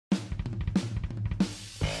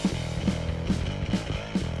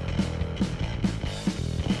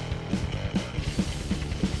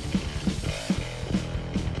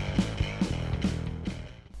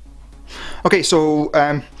Okay, so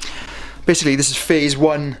basically this is phase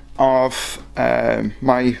one of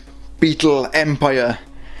my beetle empire.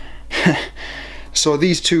 So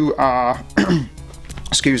these two are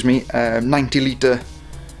excuse me, 90 litre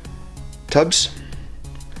tubs.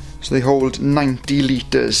 So they hold 90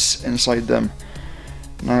 litres inside them.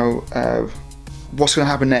 Now what's going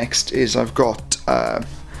to happen next is I've got a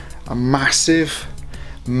massive,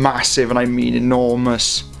 and I mean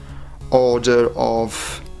enormous, order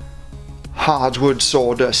of hardwood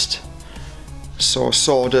sawdust. So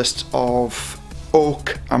sawdust of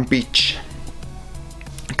oak and beech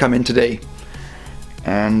come in today,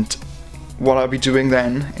 and what I'll be doing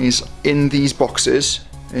then is in these boxes,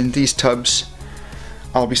 in these tubs,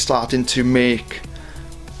 I'll be starting to make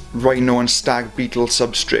RHINO and STAG beetle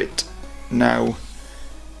substrate. Now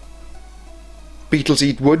beetles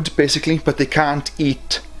eat wood basically, but they can't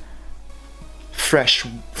eat fresh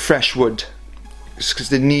wood because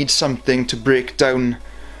they need something to break down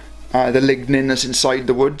the lignin that's inside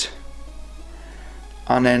the wood,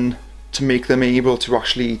 and then to make them able to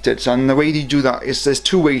actually eat it. And the way you do that is there's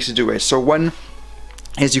two ways to do it. So one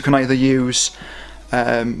is you can either use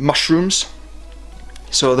mushrooms.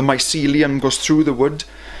 So the mycelium goes through the wood.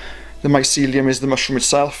 The mycelium is the mushroom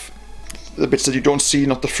itself, the bits that you don't see,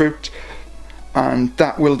 not the fruit, and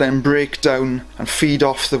that will then break down and feed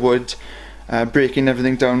off the wood, breaking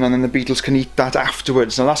everything down, and then the beetles can eat that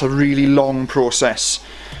afterwards. Now that's a really long process.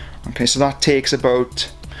 Okay, so that takes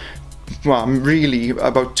about, well, really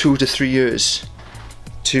about 2 to 3 years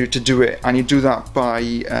to do it, and you do that by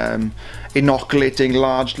inoculating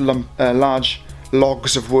large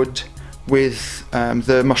logs of wood with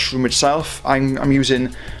the mushroom itself. I'm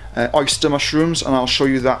using oyster mushrooms, and I'll show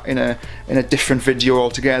you that in a different video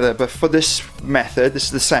altogether. But for this method, this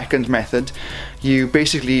is the second method, you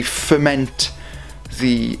basically ferment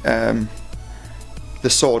the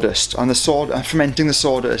sawdust, and fermenting the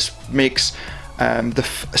sawdust makes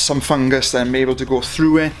some fungus then able to go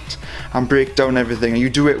through it and break down everything. And you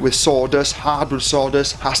do it with sawdust, hardwood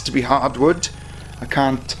sawdust, has to be hardwood. I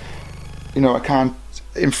can't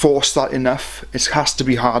enforce that enough. It has to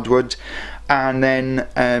be hardwood. And then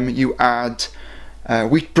you add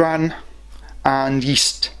wheat bran and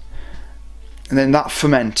yeast, and then that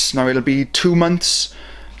ferments. Now it'll be 2 months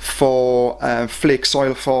for flake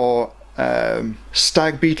soil for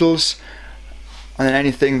stag beetles, and then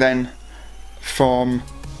anything then from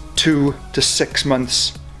 2 to 6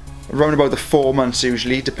 months, around about the 4 months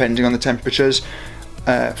usually, depending on the temperatures,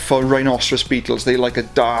 for rhinoceros beetles. They like a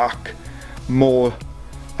dark, more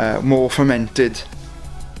fermented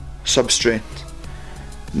substrate.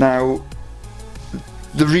 Now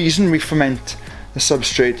the reason we ferment the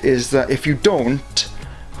substrate is that if you don't,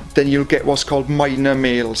 then you'll get what's called minor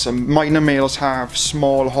males, and minor males have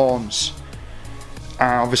small horns.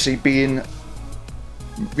 Obviously, being,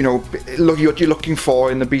 what you're looking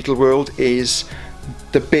for in the beetle world is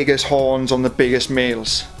the biggest horns on the biggest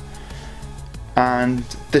males, and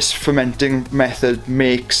this fermenting method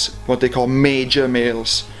makes what they call major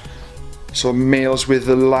males, so males with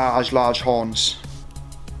the large horns.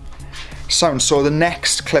 So the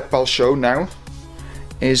next clip I'll show now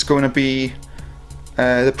is going to be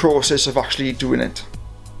the process of actually doing it.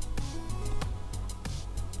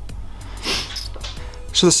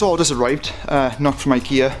 So the sawdust arrived, not from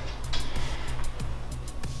IKEA,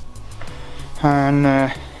 and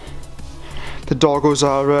the doggos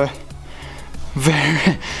are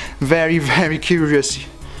very curious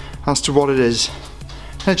as to what it is.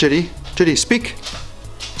 Hey Judy, speak.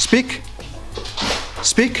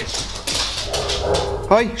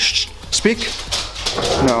 Hi, shh, speak.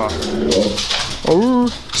 No. Oh,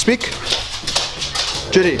 speak.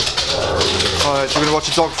 Judy. Alright, we're gonna watch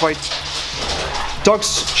a dog fight.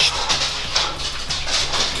 Dogs. Shh.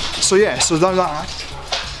 So yeah, so now that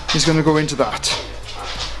is gonna go into that.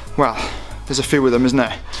 Well, there's a few of them, isn't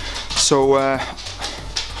there? So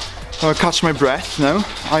I'll catch my breath now.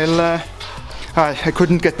 I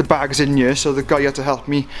couldn't get the bags in here, so the guy had to help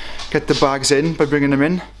me get the bags in by bringing them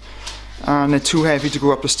in. And they're too heavy to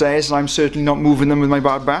go up the stairs, and I'm certainly not moving them with my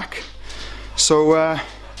bad back. So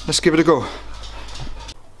let's give it a go.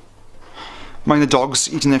 Mind the dogs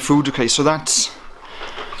eating their food. Okay, so that's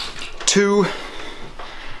 2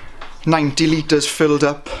 90 litres filled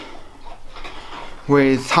up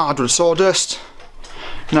with hardwood sawdust.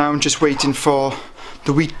 Now I'm just waiting for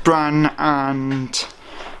the wheat bran and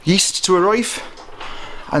yeast to arrive,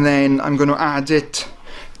 and then I'm going to add it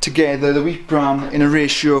together, the wheat bran, in a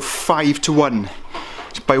ratio of 5 to 1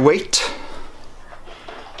 by weight,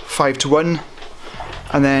 5 to 1,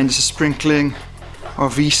 and then just a sprinkling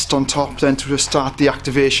of yeast on top then to start the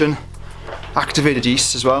activation, activated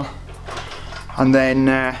yeast as well. and then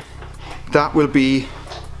that will be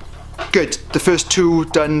good. The first 2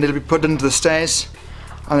 done, they'll be put under the stairs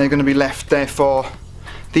and they're going to be left there for,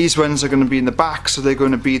 these ones are going to be in the back, so they're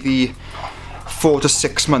going to be the 4 to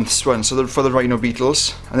 6 months one, so for the rhino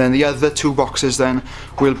beetles, and then the other 2 boxes then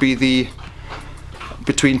will be the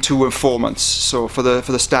between 2 and 4 months, so for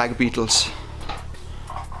the stag beetles.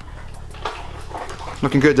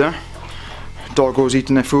 Looking good there. Doggos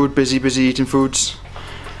eating their food, busy eating foods.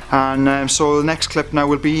 And so the next clip now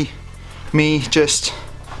will be me just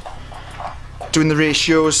doing the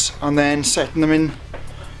ratios and then setting them in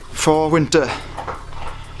for winter.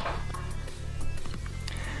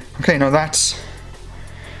 Okay, now that's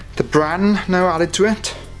the bran now added to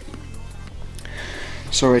it.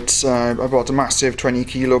 So it's I bought a massive 20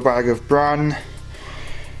 kilo bag of bran.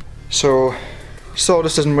 So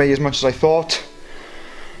sawdust doesn't weigh as much as I thought.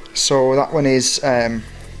 So that one is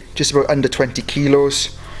just about under 20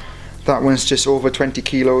 kilos. That one's just over 20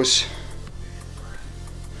 kilos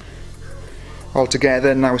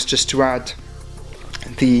altogether. Now it's just to add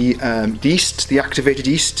the yeast, the activated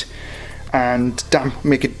yeast, and damp,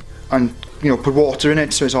 make it, and put water in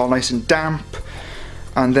it so it's all nice and damp,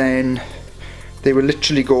 and then they will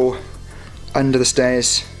literally go under the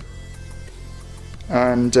stairs,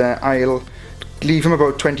 and I'll leave them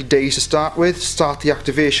about 20 days to start with, start the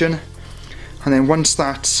activation, and then once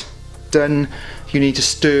that's done you need to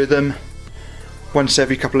stir them once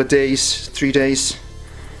every couple of days, 3 days,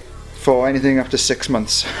 for anything up to 6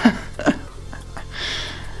 months.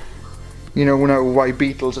 You know now why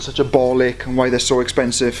beetles are such a ball ache and why they're so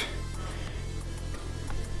expensive.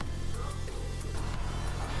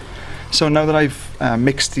 So now that I've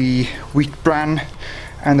mixed the wheat bran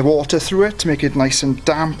and the water through it to make it nice and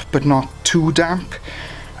damp but not too damp,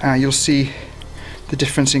 you'll see the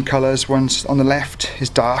difference in colours. One's on the left is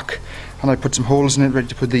dark and I put some holes in it ready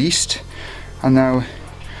to put the yeast, and now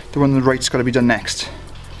the one on the right's got to be done next.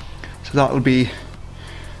 So that'll be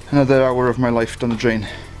another hour of my life down the drain.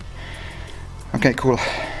 Okay, cool.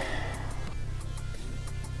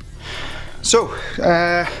 So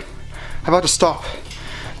I've had to stop.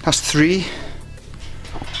 That's 3.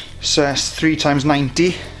 So that's 3 times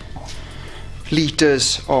 90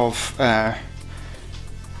 litres of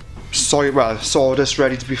sawdust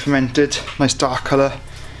ready to be fermented. Nice dark colour.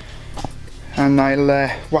 And I'll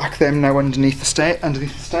whack them now underneath the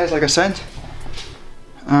stairs, like I said,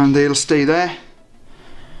 and they'll stay there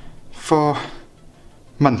for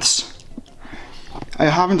months. I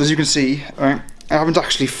haven't, as you can see, I haven't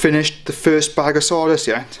actually finished the first bag of sawdust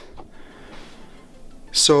yet.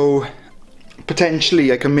 So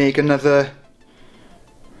potentially I can make another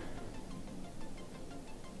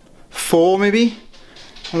 4 maybe,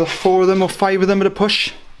 another 4 of them or 5 of them at a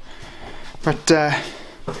push. But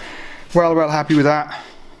well happy with that.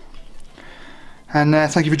 And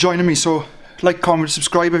thank you for joining me. So like, comment,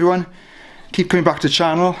 subscribe everyone. Keep coming back to the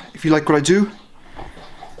channel if you like what I do.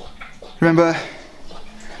 Remember,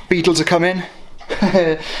 beetles are coming.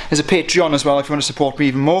 There's a Patreon as well if you want to support me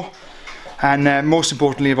even more. And most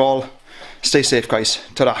importantly of all, stay safe guys.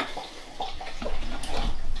 Ta-da.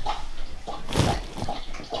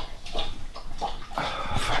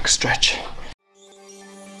 Fuck, stretch.